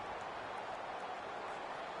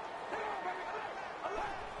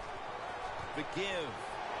 The give.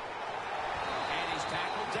 And he's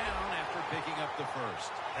tackled down after picking up the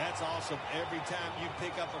first. That's awesome. Every time you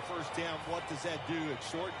pick up a first down, what does that do? It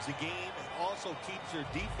shortens the game. It also keeps your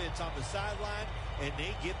defense on the sideline, and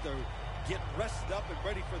they get rested up and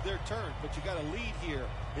ready for their turn. But you got a lead here.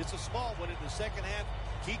 It's a small one in the second half.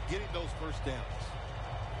 Keep getting those first downs.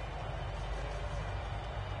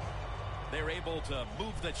 They're able to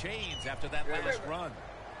move the chains after that last run.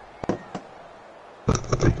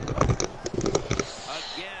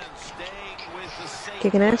 Again, staying with the safe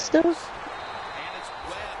Kicking ass still? And it's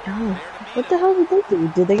Webb Oh, there to what meet the him. hell did they do?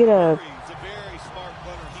 Did they get a... He's a very smart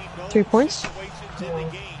runner. He knows 3 points? situations in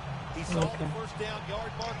the game. He saw Okay. the first down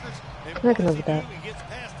yard markers, and I what can does live he with do? that. He gets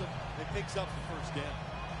past them and picks up the first down.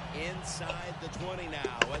 Inside the 20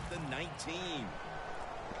 now at the 19.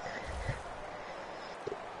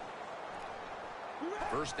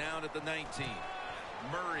 First down at the 19.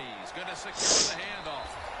 Murray's going to secure the handoff.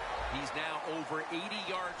 He's now over 80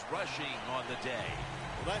 yards rushing on the day.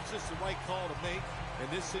 Well, that's just the right call to make. In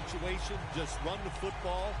this situation, just run the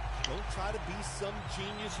football. Don't try to be some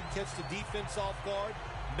genius and catch the defense off guard.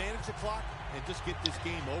 Manage the clock and just get this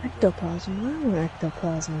game over with. Ectoplasm? I want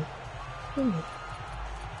ectoplasm. Give me.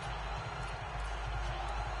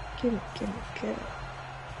 Get it, get it, get it.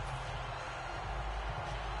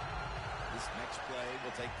 This next play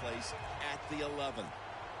will take place at the 11.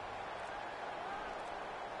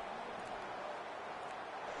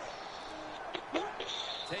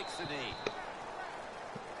 Takes the knee.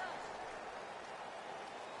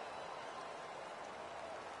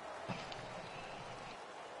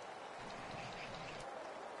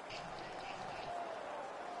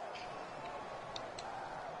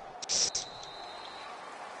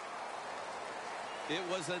 It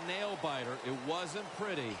was a nail-biter. It wasn't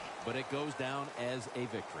pretty, but it goes down as a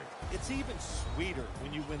victory. It's even sweeter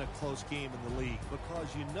when you win a close game in the league because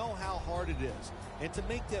you know how hard it is. And to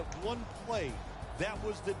make that one play, that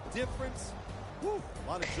was the difference. Whew, a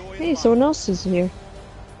lot of joy. Hey, someone else is here.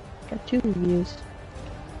 Got 2 reviews.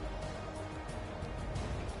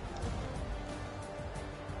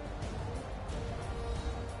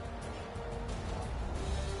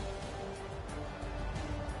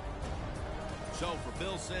 So for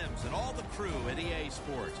Bill Sims and all the crew at EA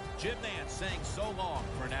Sports, Jim Nantz saying so long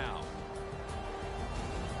for now.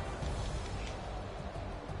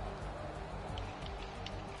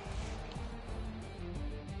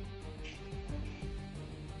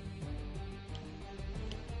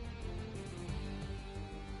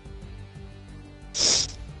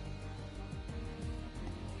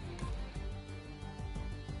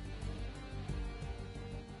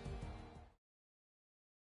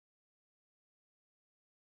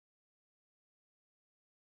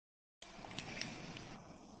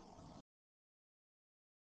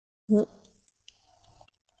 Mm.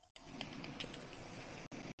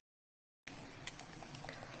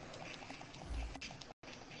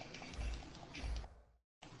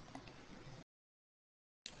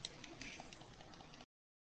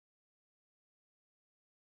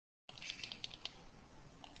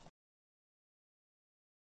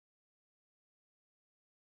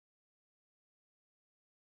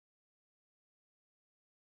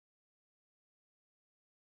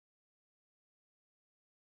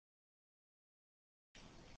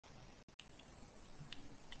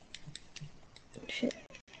 Shit.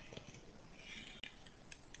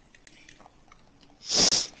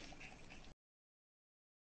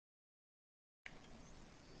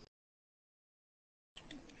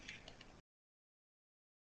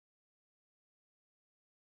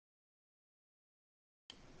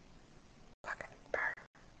 Fucking burn.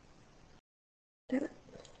 Damn it.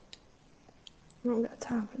 I don't got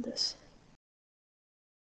time for this.